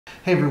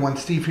Hey everyone,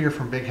 Steve here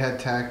from Big Head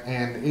Tech,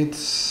 and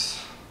it's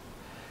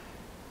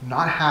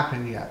not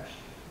happened yet.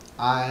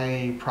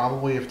 I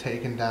probably have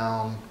taken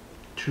down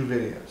 2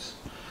 videos.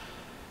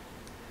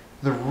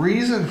 The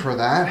reason for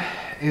that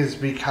is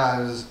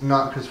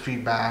not because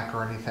feedback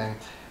or anything,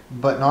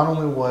 but not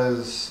only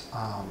was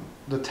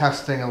the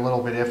testing a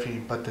little bit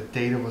iffy, but the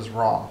data was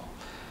wrong.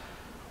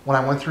 When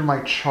I went through my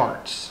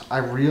charts, I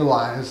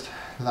realized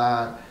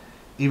that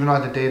even though I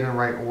had the data in the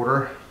right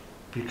order,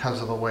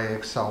 because of the way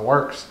Excel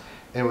works,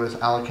 it was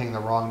allocating the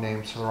wrong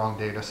names to the wrong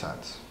data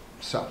sets.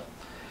 So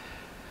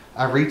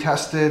I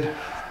retested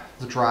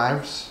the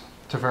drives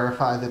to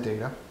verify the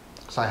data,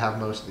 because I have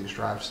most of these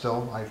drives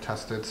still. I've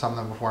tested some of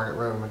them before I get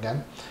rid of them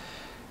again.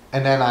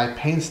 And then I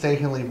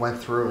painstakingly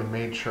went through and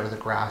made sure the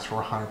graphs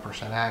were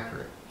 100%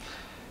 accurate.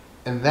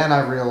 And then I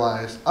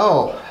realized,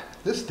 oh,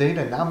 this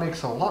data now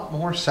makes a lot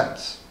more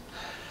sense.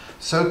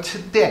 So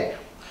today,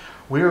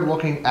 we are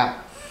looking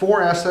at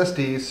 4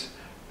 SSDs,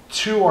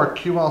 2 are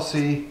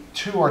QLC,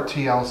 2 are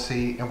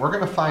TLC, and we're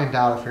going to find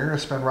out if you're going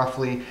to spend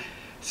roughly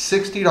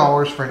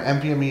 $60 for an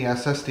NVMe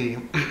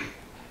SSD,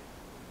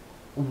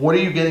 what are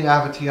you getting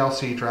out of a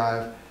TLC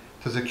drive?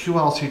 Does a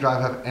QLC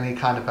drive have any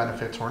kind of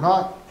benefits or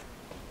not?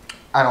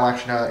 I don't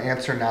actually know the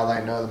answer now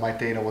that I know that my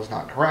data was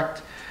not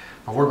correct,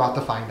 but we're about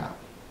to find out.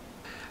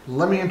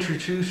 Let me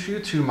introduce you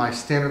to my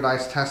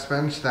standardized test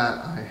bench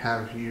that I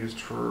have used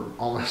for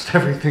almost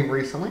everything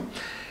recently.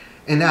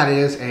 And that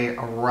is a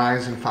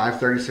Ryzen 5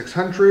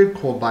 3600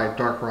 cooled by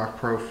DarkRock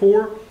Pro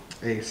 4,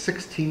 a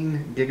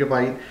 16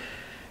 gigabyte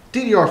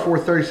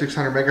DDR4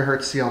 3600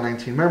 megahertz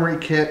CL19 memory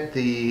kit.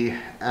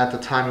 At the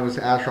time it was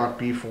ASRock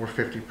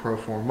B450 Pro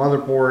 4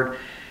 motherboard,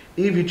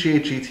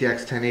 EVGA GTX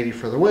 1080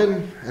 for the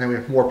win, and then we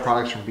have more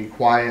products from Be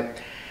Quiet.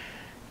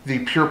 The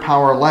Pure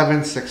Power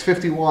 11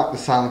 650 watt, the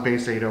Silent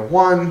Base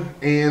 801,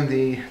 and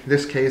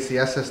this case the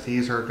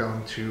SSDs are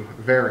going to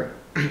vary.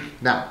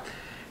 Now,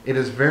 it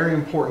is very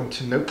important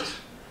to note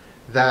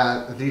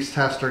that these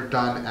tests are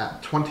done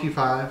at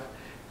 25,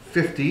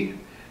 50,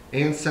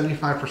 and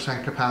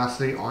 75%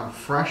 capacity on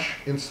fresh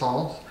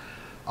installs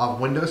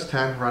of Windows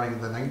 10 running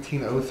the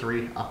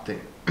 1903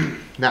 update.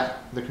 Now,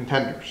 the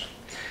contenders.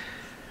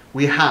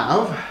 We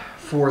have,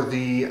 for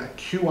the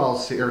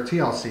QLC, or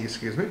TLC,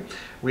 excuse me,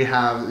 we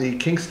have the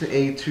Kingston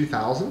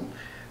A2000,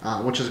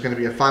 which is going to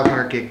be a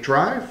 500 gig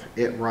drive.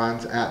 It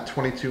runs at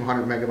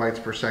 2200 megabytes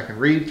per second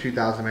read,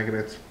 2000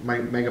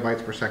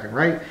 megabytes per second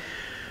write.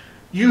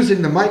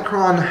 Using the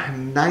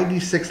Micron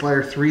 96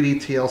 layer 3D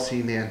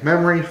TLC NAND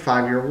memory,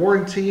 5-year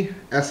warranty.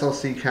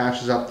 SLC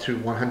cache is up to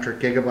 100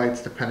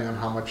 gigabytes depending on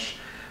how much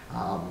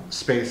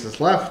space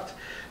is left.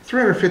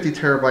 350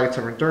 terabytes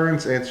of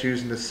endurance, and it's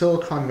using the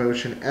Silicon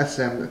Motion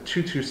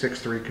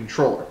SM2263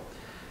 controller.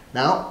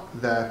 Now,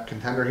 the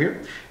contender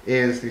here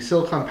is the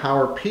Silicon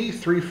Power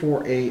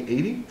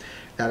P34A80.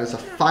 That is a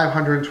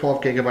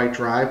 512 gigabyte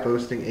drive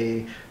boasting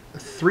a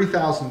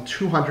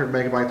 3200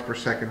 megabytes per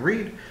second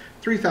read,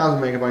 3000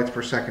 megabytes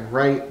per second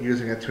write,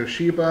 using a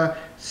Toshiba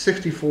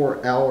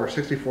 64L or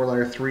 64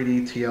 layer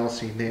 3D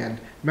TLC NAND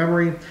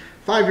memory.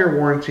 5-year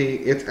warranty.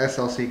 Its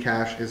SLC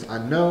cache is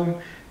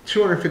unknown.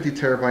 250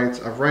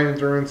 terabytes of write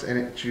endurance, and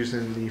it's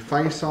using the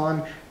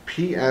Phison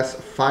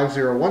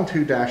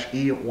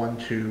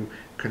PS5012-E12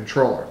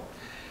 controller.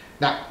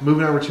 Now,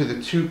 moving over to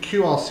the 2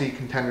 QLC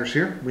contenders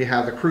here, we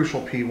have the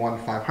Crucial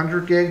P1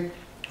 500 gig,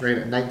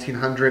 rated at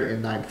 1900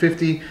 and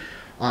 950.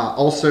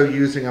 Also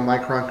using a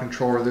Micron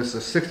controller. This is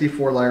a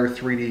 64 layer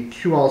 3D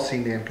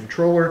QLC NAND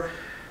controller.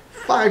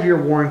 5-year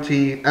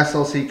warranty.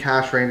 SLC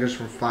cache ranges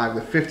from 5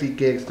 to 50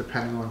 gigs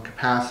depending on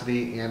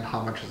capacity and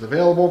how much is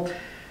available.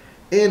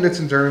 And its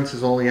endurance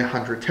is only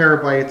 100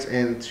 terabytes,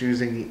 and it's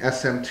using the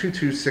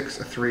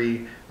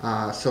SM2263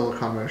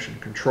 Silicon Motion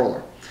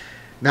controller.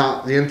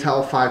 Now, the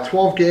Intel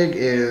 512 gig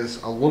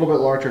is a little bit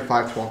larger,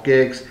 512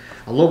 gigs,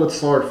 a little bit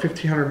slower,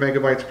 1500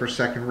 megabytes per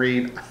second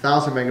read,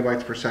 1000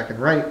 megabytes per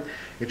second write.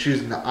 It's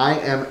using the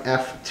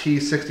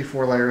IMFT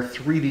 64 layer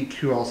 3D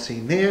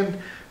QLC NAND,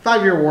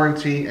 5-year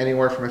warranty,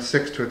 anywhere from a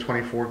 6 to a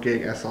 24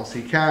 gig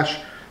SLC cache.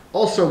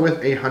 Also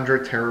with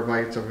 100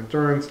 terabytes of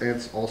endurance, and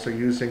it's also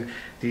using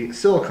the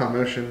Silicon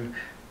Motion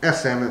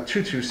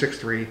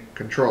SM2263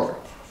 controller.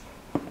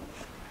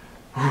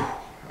 Whew.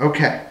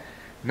 Okay,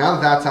 now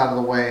that that's out of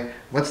the way,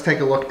 let's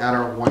take a look at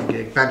our 1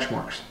 gig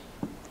benchmarks.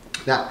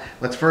 Now,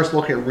 let's first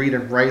look at read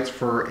and writes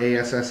for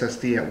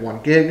ASSSD at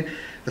 1 gig.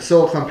 The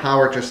Silicon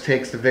Power just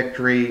takes the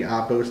victory,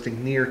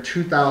 boasting near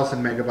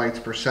 2000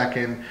 megabytes per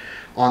second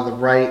on the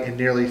write and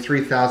nearly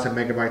 3000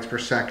 megabytes per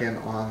second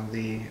on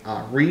the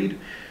read.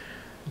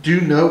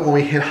 Do note when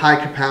we hit high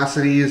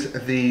capacities,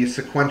 the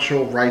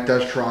sequential write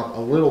does drop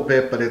a little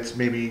bit, but it's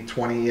maybe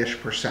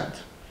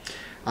 20-ish%.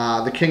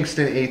 The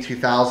Kingston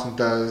A2000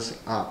 does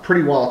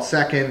pretty well at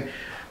second,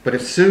 but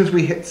as soon as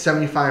we hit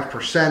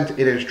 75%,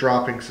 it is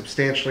dropping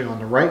substantially on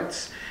the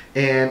writes.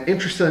 And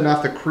interesting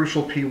enough, the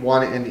Crucial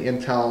P1 and the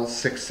Intel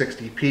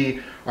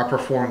 660p are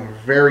performing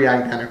very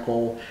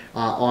identical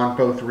on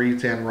both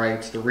reads and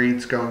writes. The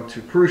reads going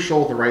to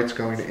Crucial, the writes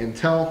going to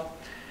Intel.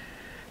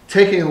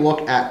 Taking a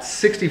look at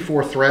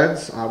 64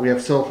 threads, we have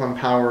Silicon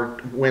Power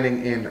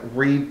winning in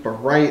read but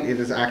write. It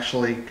is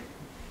actually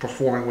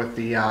performing with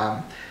the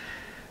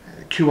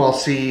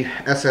QLC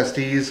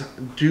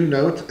SSDs. Do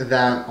note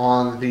that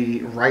on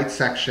the write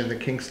section, the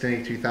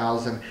Kingston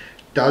A2000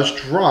 does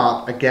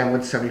drop, again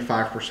with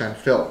 75%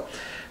 fill.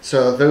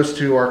 So those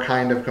two are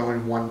kind of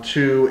going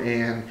 1-2,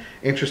 and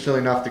interestingly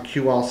enough, the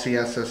QLC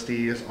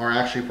SSDs are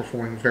actually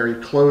performing very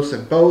close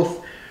in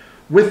both,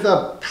 with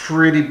a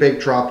pretty big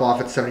drop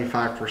off at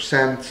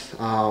 75%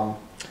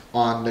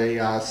 on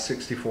the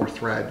 64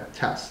 thread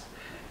test.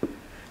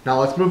 Now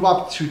let's move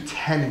up to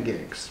 10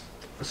 gigs.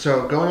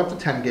 So going up to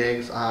 10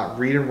 gigs,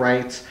 read and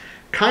writes,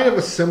 kind of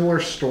a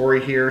similar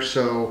story here.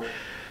 So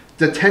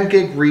the 10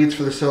 gig reads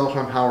for the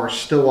Silicon Power are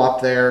still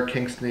up there.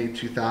 Kingston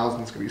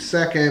A2000 is going to be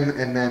second,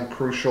 and then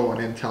Crucial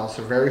and Intel,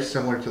 so very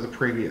similar to the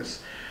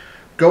previous.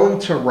 Going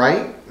to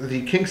write,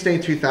 the Kingston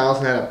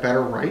A2000 had a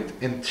better write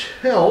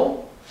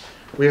until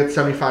we had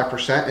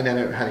 75%, and then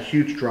it had a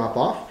huge drop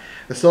off.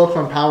 The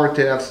Silicon Power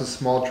did have some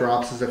small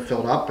drops as it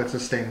filled up, but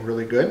sustained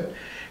really good.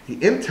 The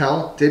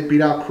Intel did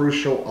beat out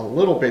Crucial a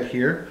little bit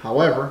here,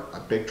 however, a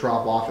big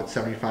drop off at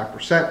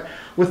 75%,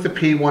 with the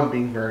P1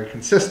 being very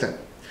consistent.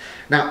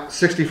 Now,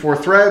 64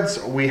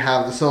 threads, we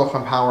have the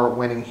Silicon Power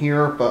winning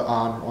here, but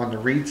on the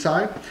read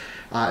side.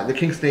 The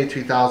Kingston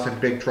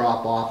A2000, big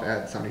drop off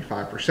at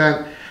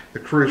 75%. The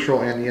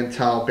Crucial and the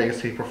Intel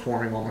basically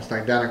performing almost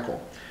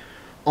identical.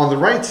 On the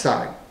right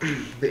side,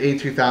 the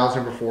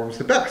A2000 performs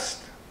the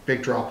best.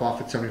 Big drop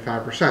off at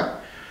 75%.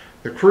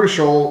 The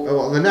Crucial,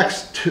 well, the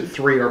next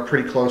three are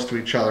pretty close to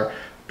each other.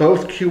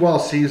 Both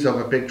QLCs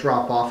have a big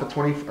drop off at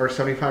 20 or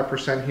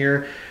 75%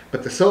 here,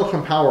 but the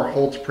Silicon Power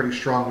holds pretty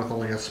strong with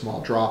only a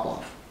small drop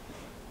off.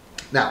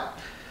 Now,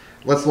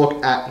 let's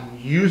look at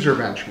user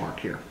benchmark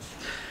here.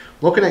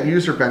 Looking at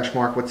user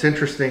benchmark, what's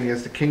interesting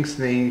is the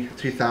Kingston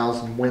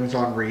A2000 wins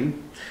on read,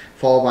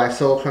 followed by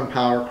Silicon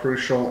Power,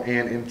 Crucial,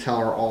 and Intel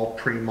are all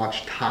pretty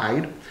much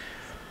tied.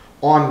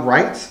 On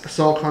writes, the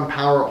Silicon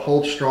Power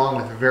holds strong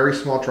with very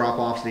small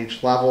drop-offs at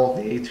each level.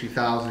 The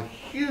A2000,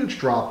 huge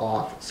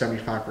drop-off,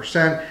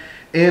 75%,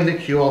 and the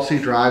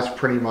QLC drives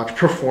pretty much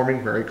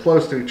performing very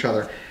close to each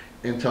other.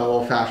 Intel a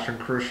little faster than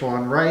Crucial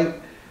on write,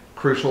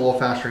 Crucial a little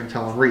faster than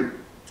Intel on read.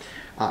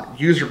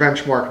 User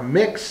benchmark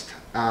mixed.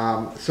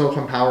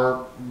 Silicon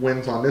Power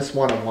wins on this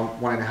one at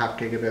 1.5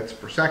 gigabits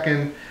per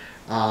second,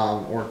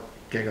 or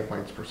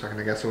gigabytes per second,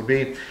 I guess it would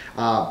be.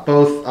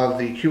 Both of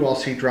the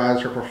QLC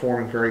drives are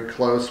performing very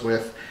close,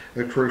 with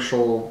the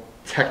Crucial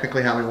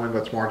technically having win,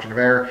 but it's margin of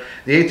error.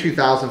 The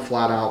A2000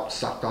 flat out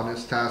sucked on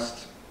this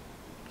test.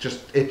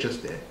 It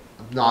just did.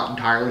 I'm not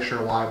entirely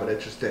sure why, but it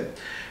just did.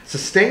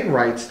 Sustained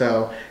writes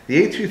though,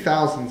 the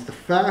A2000 is the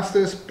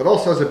fastest, but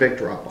also has a big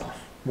drop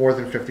off, more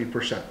than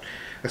 50%.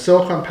 The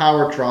Silicon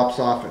Power drops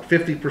off at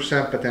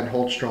 50%, but then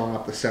holds strong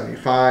up to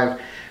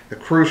 75%. The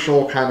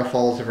Crucial kind of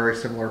follows a very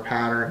similar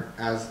pattern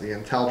as the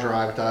Intel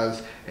drive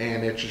does,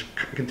 and it just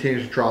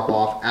continues to drop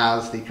off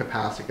as the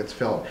capacity gets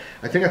filled.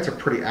 I think that's a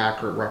pretty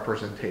accurate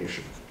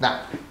representation.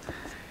 Now,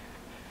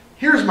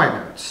 here's my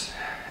notes,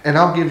 and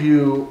I'll give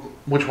you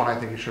which one I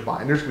think you should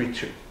buy, and there's going to be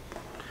two.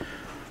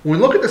 When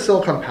we look at the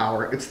Silicon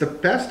Power, it's the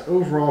best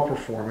overall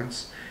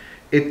performance.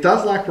 It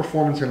does lack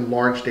performance in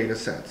large data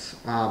sets,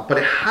 but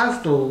it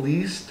has the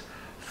least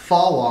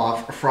fall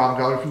off from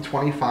going from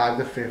 25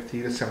 to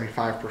 50 to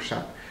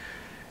 75%.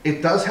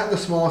 It does have the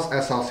smallest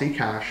SLC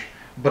cache,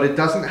 but it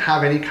doesn't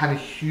have any kind of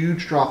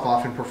huge drop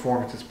off in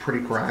performance. It's pretty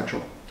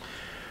gradual.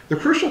 The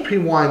Crucial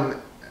P1,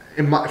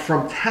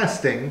 from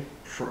testing,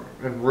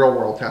 in real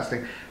world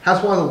testing,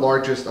 has one of the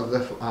largest of the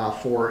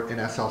four in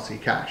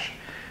SLC cache.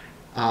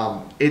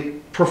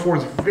 It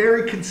performs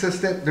very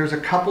consistent. There's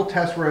a couple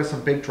tests where it has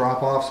some big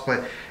drop-offs,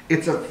 but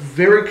it's a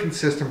very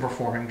consistent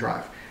performing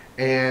drive.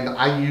 And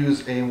I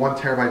use a 1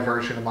 terabyte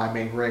version of my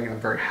main rig, and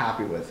I'm very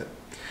happy with it.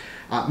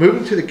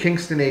 Moving to the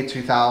Kingston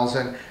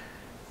A2000,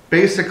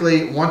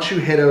 basically once you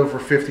hit over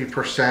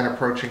 50%,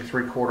 approaching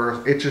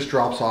 3/4, it just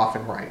drops off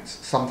in writes,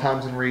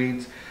 sometimes in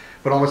reads,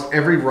 but almost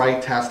every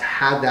write test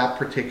had that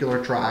particular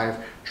drive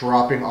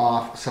dropping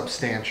off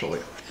substantially.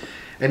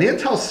 And the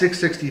Intel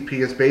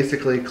 660p is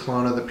basically a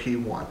clone of the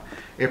P1.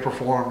 It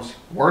performs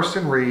worse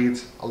in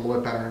reads, a little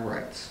bit better in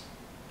writes.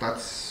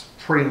 That's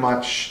pretty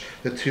much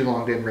the two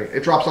long didn't read.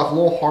 It drops off a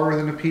little harder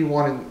than the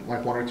P1 in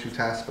like 1 or 2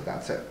 tests, but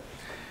that's it.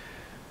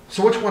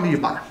 So which one do you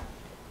buy?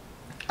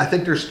 I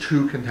think there's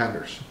two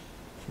contenders.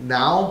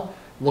 Now,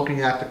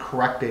 looking at the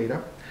correct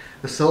data,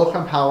 the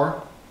Silicon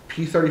Power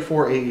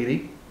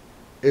P34A80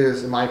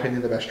 is, in my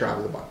opinion, the best drive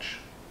of the bunch.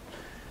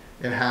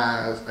 It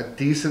has a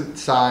decent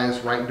size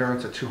write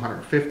endurance at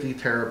 250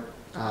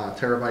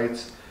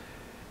 terabytes.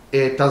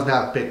 It doesn't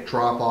have big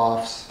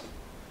drop-offs.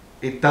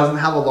 It doesn't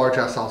have a large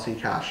SLC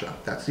cache.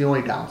 That's the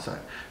only downside.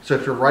 So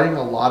if you're writing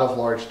a lot of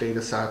large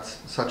data sets,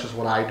 such as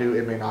what I do,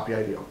 it may not be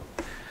ideal.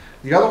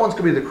 The other one's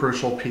going to be the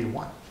Crucial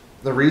P1.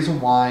 The reason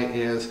why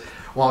is,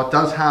 while it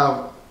does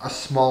have a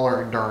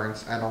smaller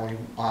endurance at only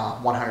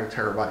 100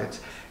 terabytes.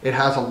 It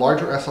has a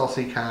larger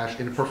SLC cache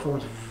and it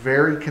performs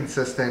very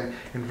consistent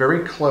and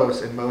very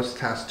close in most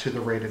tests to the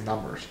rated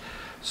numbers.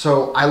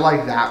 So I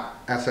like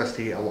that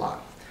SSD a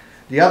lot.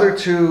 The other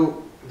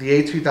two,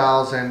 the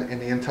A2000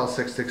 and the Intel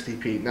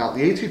 660p. Now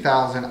the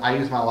A2000, I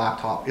use my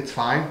laptop. It's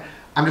fine.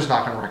 I'm just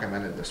not going to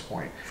recommend it at this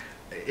point.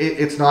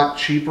 It's not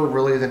cheaper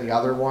really than the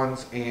other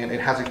ones, and it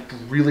has a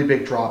really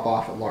big drop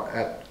off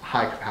at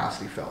high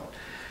capacity fill.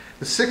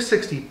 The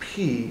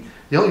 660p,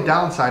 the only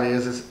downside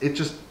is it's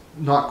just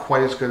not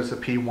quite as good as the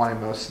P1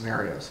 in most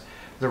scenarios.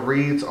 The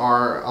reads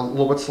are a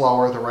little bit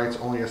slower, the writes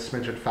only a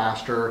smidgen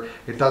faster.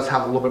 It does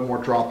have a little bit more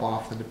drop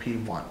off than the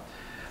P1.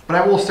 But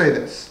I will say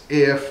this,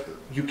 if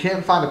you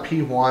can't find a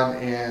P1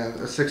 and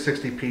a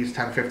 660p is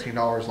 $10,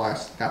 $15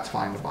 less, that's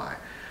fine to buy.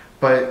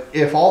 But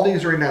if all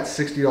these are in that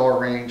 $60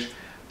 range,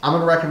 I'm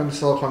going to recommend the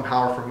Silicon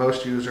Power for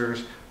most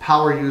users.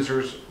 Power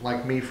users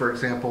like me, for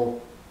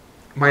example,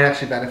 might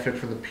actually benefit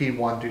from the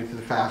P1 due to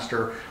the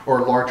faster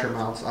or larger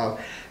amounts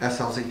of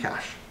SLC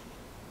cache.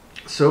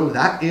 So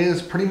that is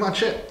pretty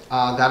much it.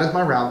 That is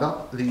my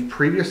roundup. The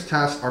previous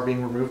tests are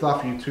being removed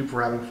off YouTube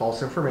for having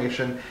false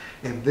information,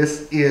 and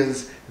this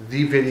is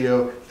the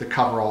video to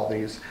cover all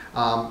these.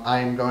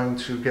 I'm going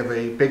to give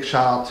a big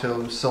shout out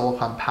to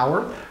Silicon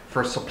Power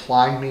for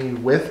supplying me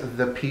with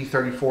the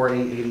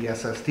P34880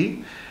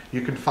 SSD.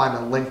 You can find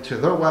a link to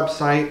their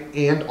website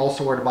and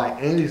also where to buy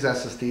any of these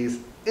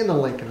SSDs in the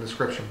link in the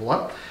description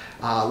below.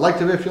 Like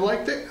the video if you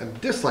liked it,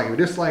 and dislike if you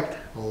dislike,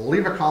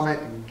 leave a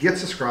comment, get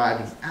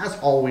subscribed, and as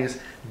always,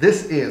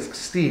 this is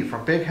Steve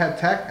from Big Head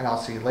Tech, and I'll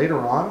see you later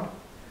on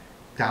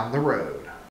down the road.